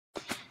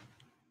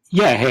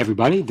Yeah, hey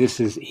everybody,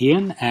 this is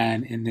Ian,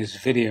 and in this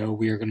video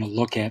we are going to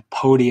look at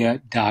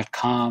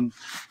Podia.com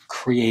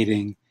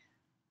creating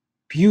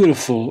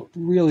beautiful,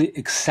 really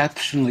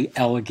exceptionally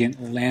elegant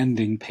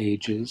landing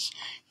pages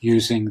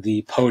using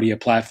the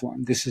Podia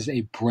platform. This is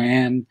a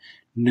brand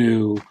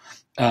new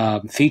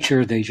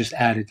feature they just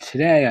added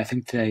today. I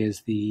think today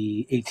is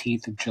the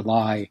 18th of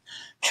July,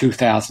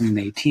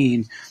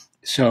 2018.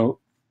 So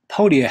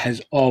Podia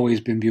has always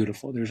been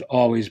beautiful. There's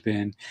always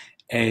been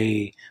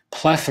a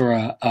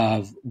plethora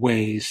of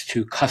ways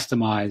to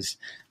customize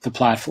the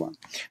platform,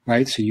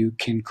 right? So you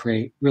can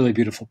create really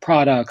beautiful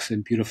products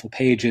and beautiful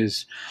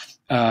pages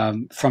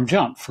from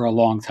jump for a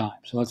long time.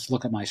 So let's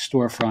look at my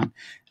storefront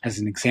as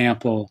an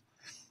example.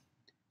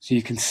 So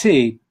you can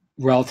see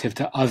relative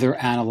to other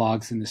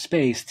analogs in the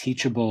space,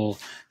 Teachable,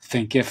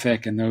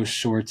 Thinkific, and those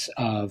sorts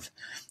of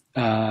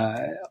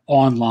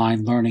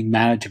online learning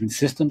management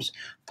systems,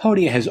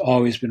 Podia has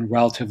always been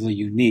relatively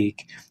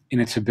unique in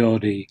its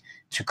ability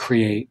to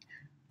create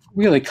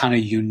really kind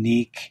of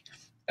unique,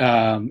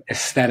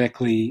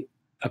 aesthetically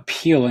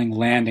appealing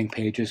landing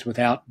pages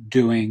without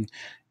doing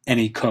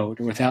any code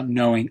or without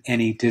knowing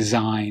any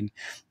design,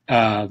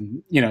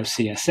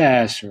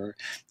 CSS or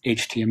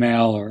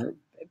HTML or,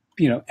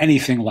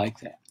 anything like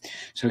that.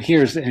 So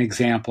here's an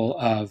example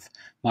of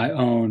my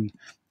own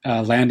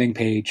landing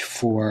page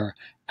for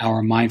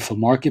our Mindful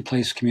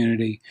Marketplace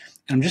community.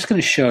 And I'm just going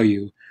to show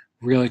you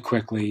really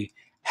quickly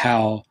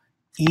how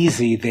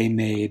easy they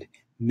made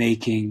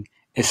making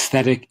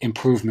aesthetic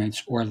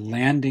improvements or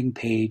landing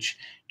page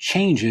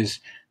changes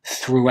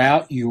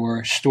throughout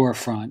your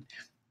storefront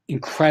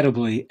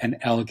incredibly and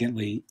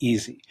elegantly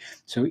easy.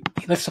 So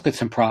let's look at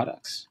some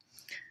products.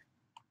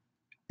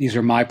 These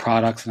are my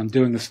products, and I'm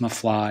doing this on the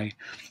fly.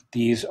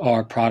 These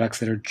are products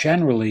that are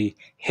generally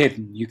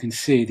hidden. You can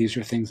see these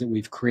are things that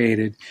we've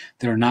created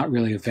that are not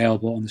really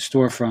available on the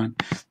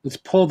storefront. Let's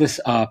pull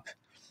this up.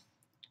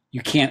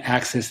 You can't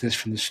access this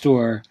from the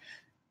store.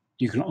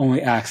 You can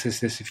only access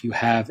this if you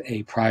have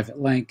a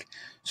private link.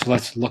 So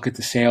let's look at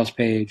the sales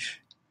page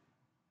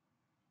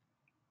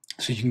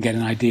so you can get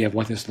an idea of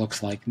what this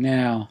looks like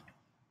now.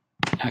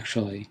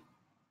 Actually,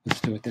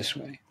 let's do it this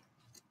way.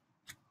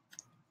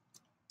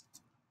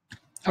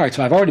 All right,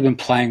 so I've already been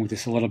playing with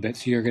this a little bit,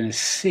 so you're going to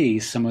see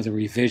some of the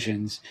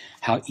revisions,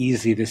 how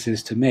easy this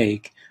is to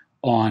make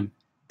on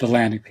the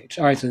landing page.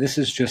 All right, so this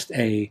is just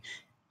a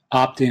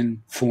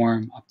opt-in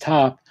form up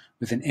top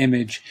with an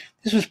image.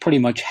 This was pretty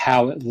much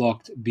how it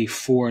looked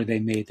before they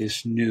made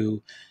this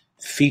new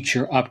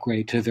feature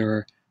upgrade to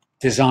their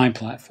design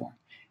platform.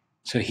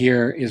 So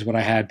here is what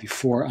I had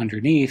before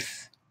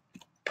underneath.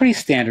 Pretty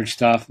standard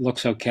stuff,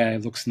 looks okay,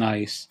 looks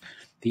nice.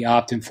 The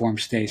opt-in form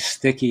stays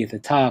sticky at the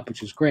top,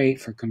 which is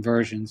great for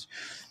conversions.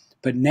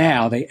 But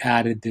now they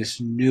added this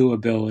new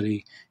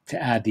ability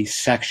to add these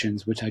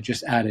sections, which I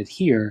just added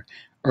here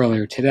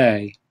earlier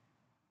today,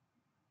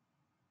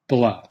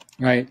 below,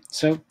 right?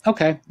 So,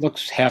 okay,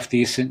 looks half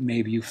decent.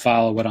 Maybe you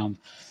follow what I'm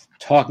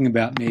talking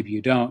about, maybe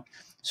you don't.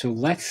 So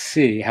let's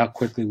see how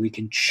quickly we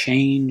can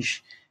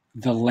change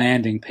the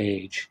landing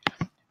page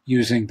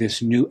using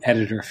this new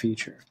editor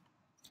feature.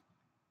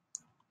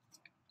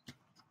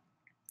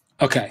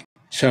 Okay,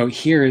 so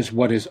here is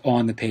what is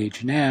on the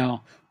page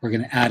now. We're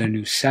going to add a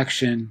new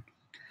section.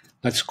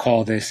 Let's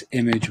call this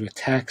image with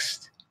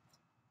text.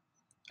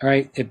 All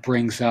right, it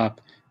brings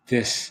up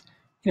this,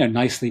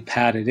 nicely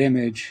padded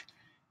image.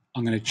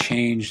 I'm going to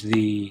change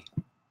this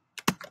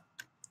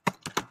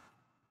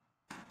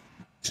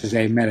is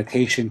a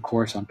meditation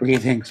course on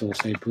breathing, so we'll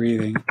say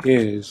breathing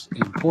is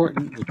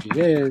important, which it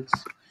is.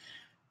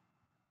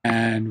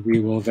 And we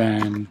will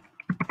then,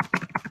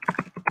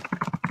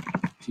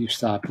 if you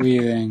stop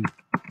breathing,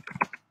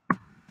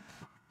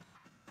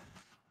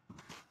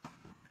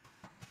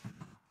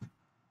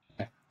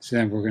 so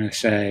then we're going to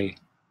say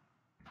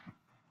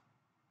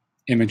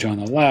image on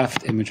the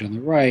left, image on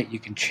the right. You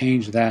can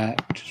change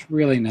that, which is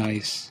really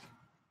nice.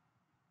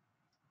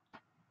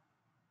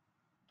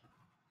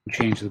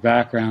 Change the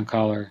background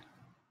color,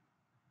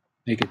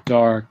 make it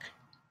dark.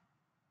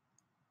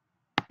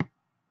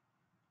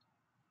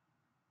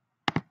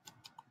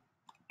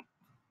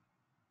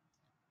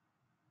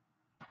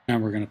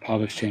 And we're going to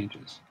publish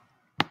changes.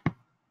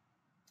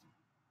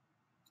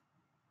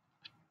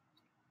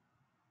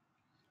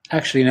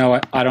 Actually, you know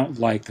what? I don't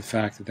like the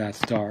fact that that's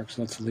dark,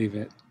 so let's leave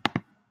it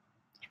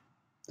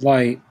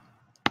light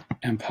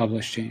and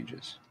publish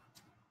changes.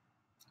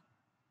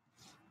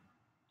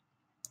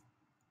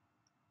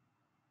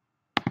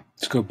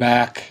 Let's go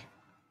back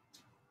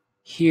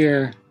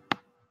here.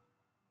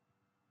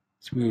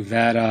 Let's move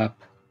that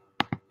up.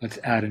 Let's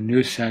add a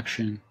new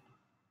section.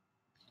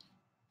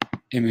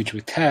 Image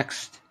with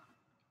text.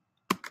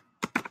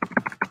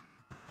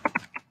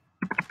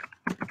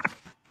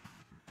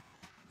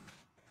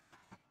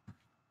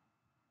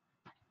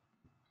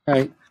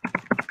 Right.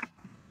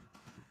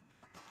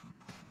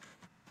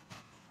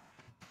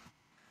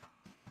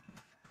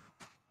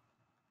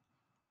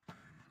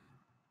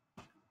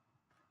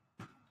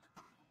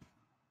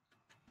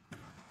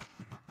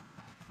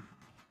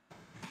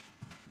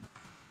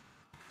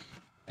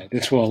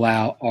 This will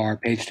allow our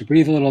page to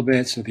breathe a little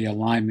bit so the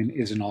alignment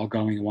isn't all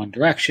going in one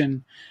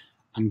direction.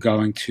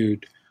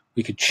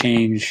 We could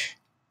change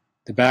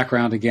the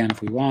background again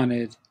if we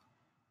wanted.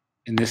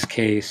 In this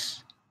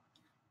case,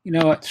 you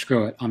know what,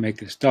 screw it, I'll make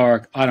this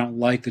dark. I don't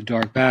like the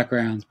dark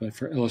backgrounds, but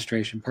for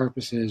illustration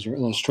purposes or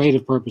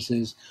illustrative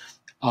purposes,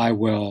 I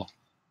will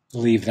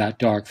leave that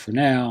dark for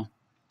now.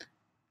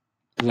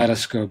 Let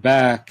us go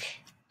back.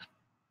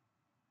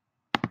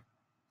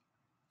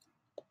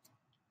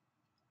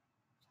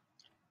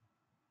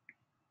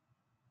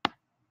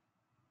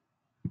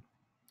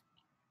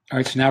 All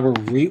right, so now we're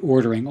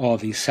reordering all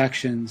these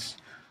sections.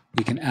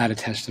 We can add a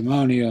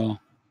testimonial.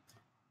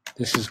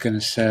 This is going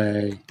to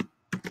say,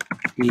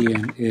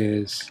 Ian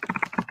is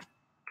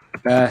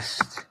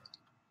best.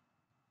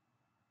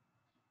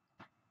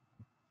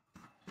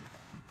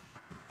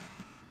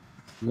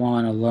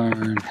 Want to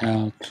learn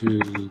how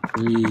to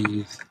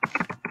breathe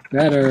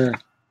better?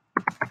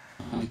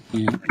 I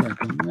can't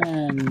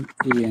recommend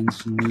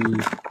Ian's new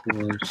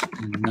course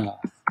enough.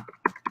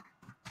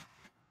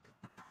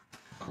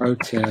 Pro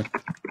tip,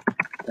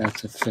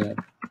 that's a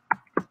fib.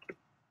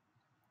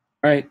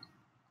 All right,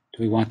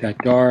 do we want that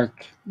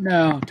dark?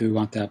 No. Do we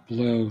want that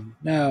blue?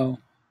 No.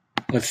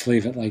 Let's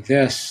leave it like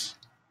this,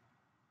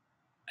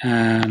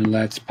 and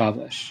let's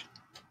publish.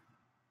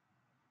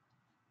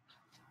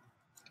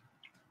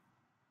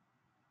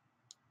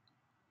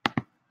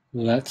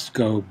 Let's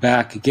go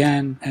back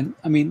again. And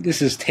I mean,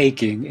 this is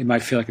taking, it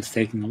might feel like it's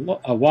taking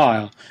a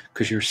while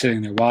because you're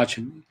sitting there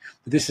watching me,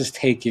 but this is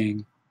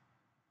taking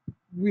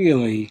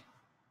really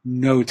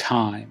no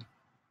time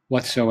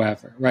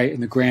whatsoever, right?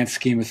 In the grand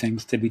scheme of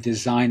things, to be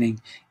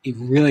designing a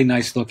really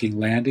nice looking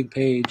landing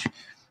page,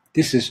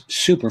 this is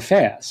super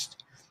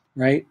fast,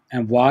 right?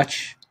 And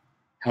watch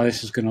how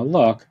this is going to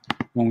look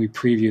when we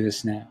preview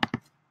this now.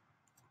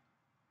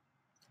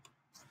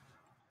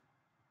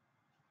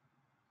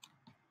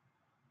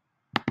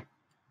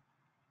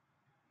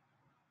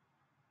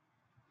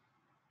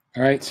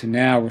 All right, so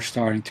now we're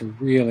starting to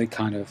really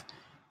kind of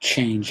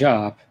change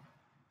up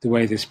the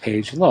way this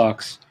page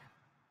looks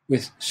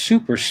with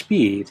super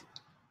speed.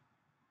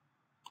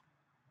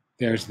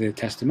 There's the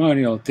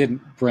testimonial. It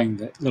didn't bring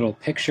the little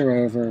picture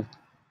over,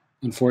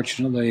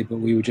 unfortunately, but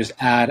we would just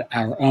add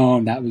our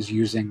own. That was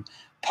using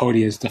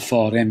Podia's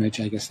default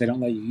image. I guess they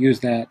don't let you use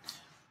that.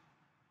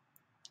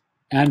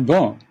 And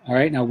boom. All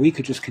right, now we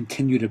could just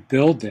continue to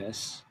build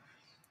this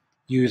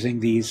using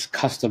these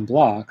custom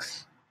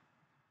blocks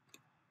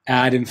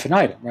ad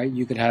infinitum, right?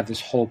 You could have this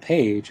whole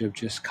page of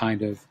just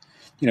kind of,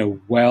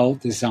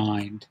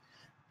 well-designed,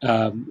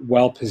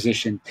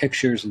 well-positioned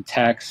pictures and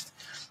text,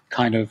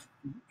 kind of,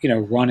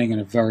 running in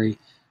a very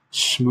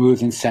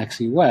smooth and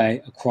sexy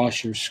way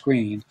across your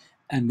screen.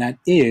 And that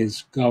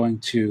is going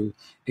to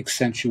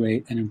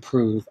accentuate and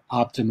improve,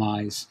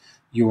 optimize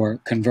your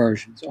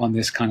conversions on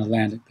this kind of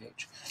landing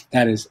page.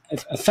 That is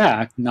a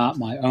fact, not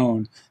my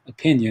own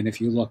opinion. If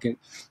you look at,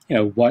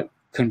 what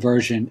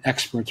conversion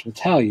experts will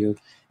tell you,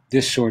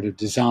 this sort of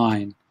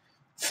design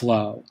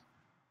flow,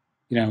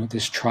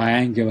 this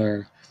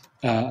triangular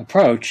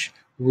approach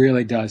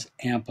really does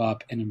amp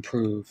up and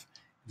improve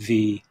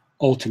the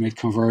ultimate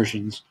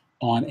conversions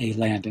on a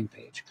landing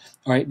page.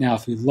 All right, now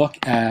if we look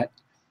at,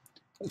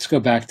 let's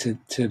go back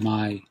to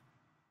my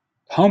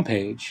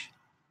homepage,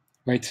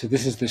 right? So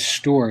this is the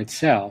store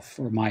itself,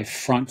 or my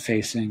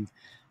front-facing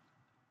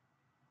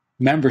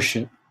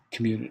membership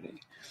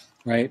community,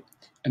 right?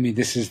 I mean,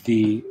 this is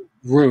the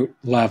root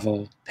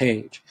level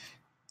page.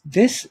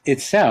 This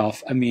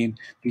itself, I mean,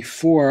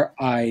 before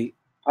I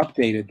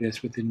updated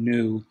this with the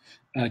new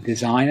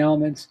design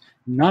elements,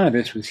 none of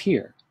this was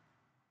here.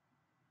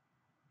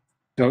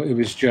 So it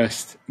was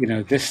just,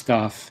 this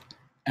stuff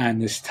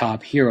and this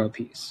top hero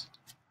piece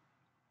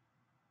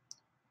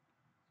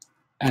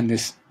and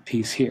this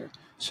piece here.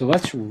 So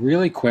let's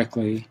really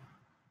quickly,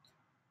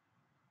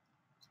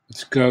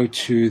 let's go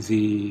to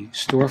the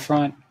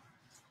storefront.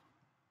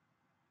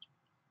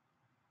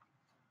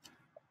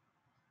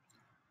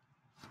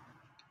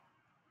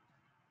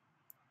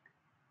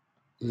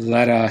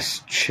 Let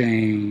us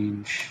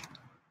change,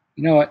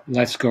 you know what,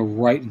 let's go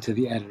right into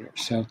the editor.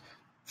 So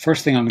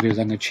first thing I'm gonna do is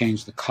I'm gonna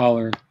change the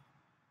color.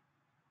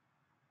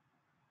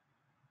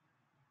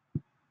 I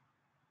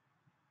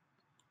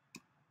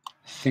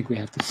think we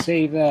have to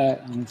save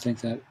that. I don't think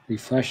that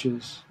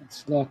refreshes.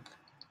 Let's look.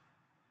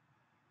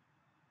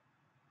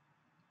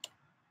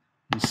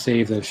 And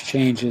save those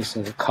changes,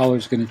 so the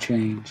color's gonna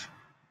change.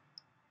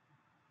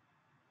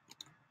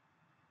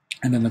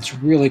 And then let's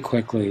really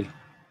quickly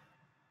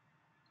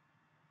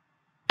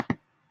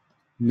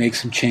make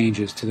some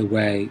changes to the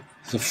way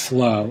the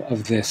flow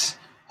of this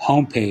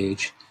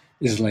homepage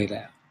is laid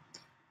out,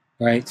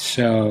 right?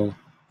 So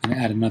I'm going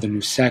to add another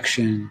new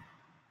section.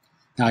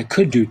 Now I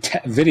could do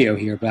video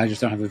here, but I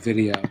just don't have a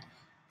video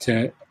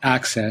to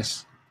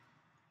access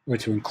or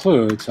to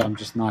include, so I'm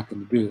just not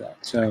going to do that.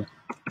 So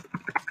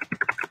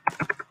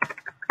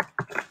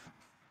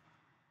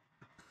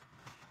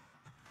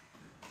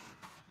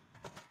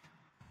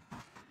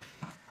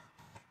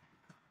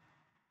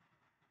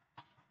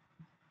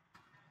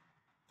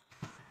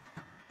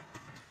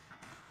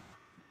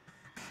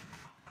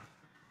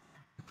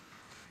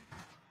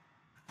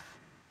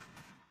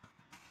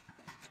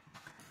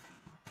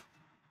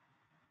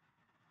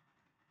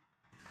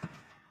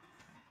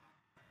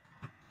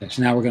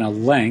So now we're going to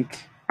link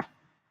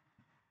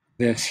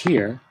this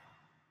here.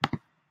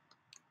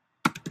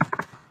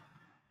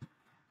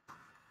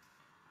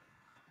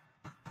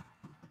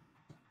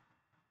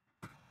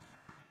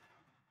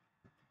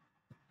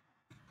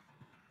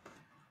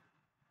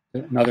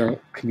 Another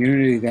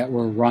community that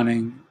we're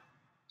running.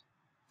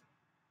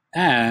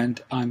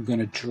 And I'm going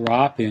to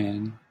drop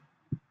in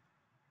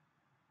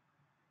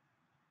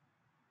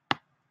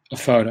a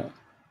photo.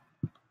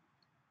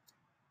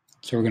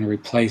 So we're going to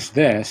replace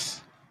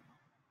this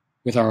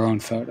with our own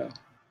photo.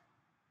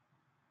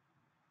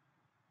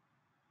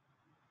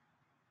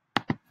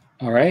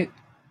 All right.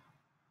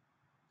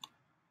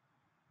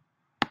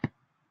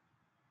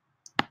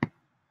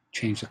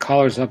 Change the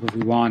colors up if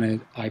we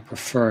wanted. I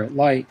prefer it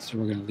light, so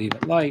we're going to leave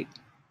it light.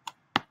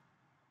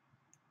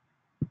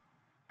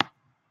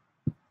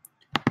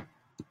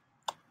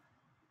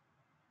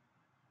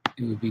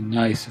 It would be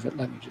nice if it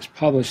let me just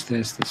publish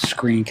this. The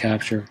screen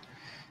capture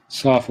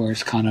software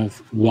is kind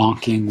of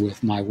wonking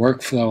with my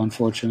workflow,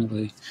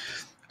 unfortunately.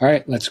 All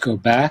right, let's go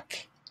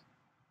back.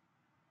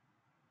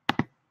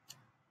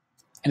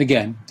 And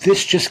again,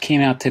 this just came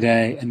out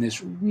today, and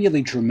this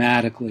really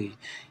dramatically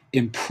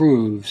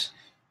improves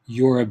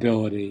your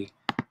ability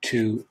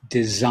to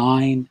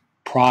design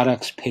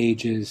products,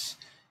 pages,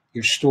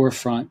 your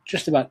storefront,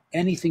 just about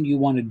anything you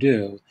want to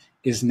do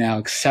is now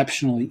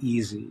exceptionally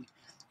easy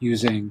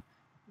using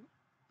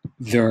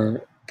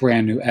their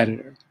brand new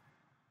editor.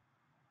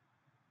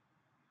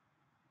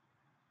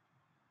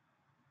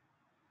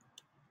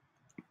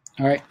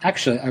 All right,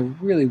 actually, I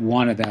really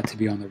wanted that to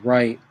be on the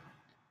right.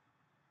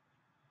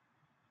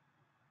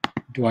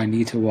 Do I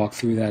need to walk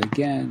through that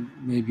again?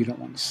 Maybe you don't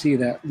want to see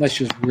that. Let's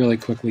just really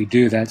quickly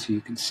do that so you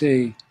can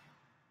see.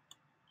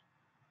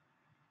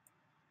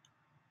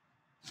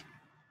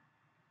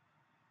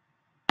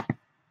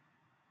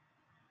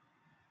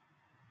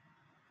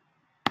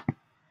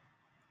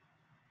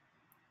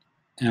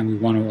 And we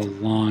want to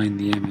align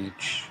the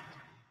image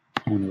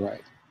on the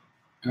right.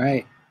 All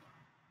right,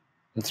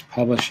 let's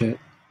publish it.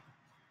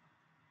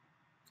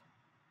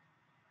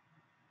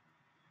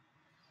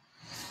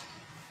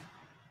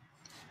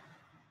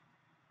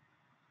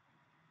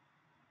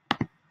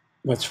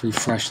 Let's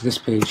refresh this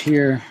page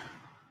here.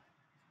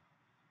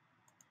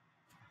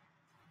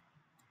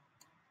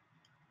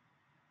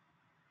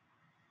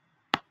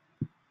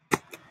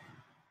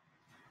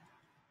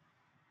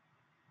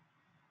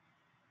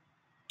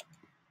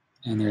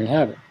 And there you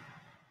have it.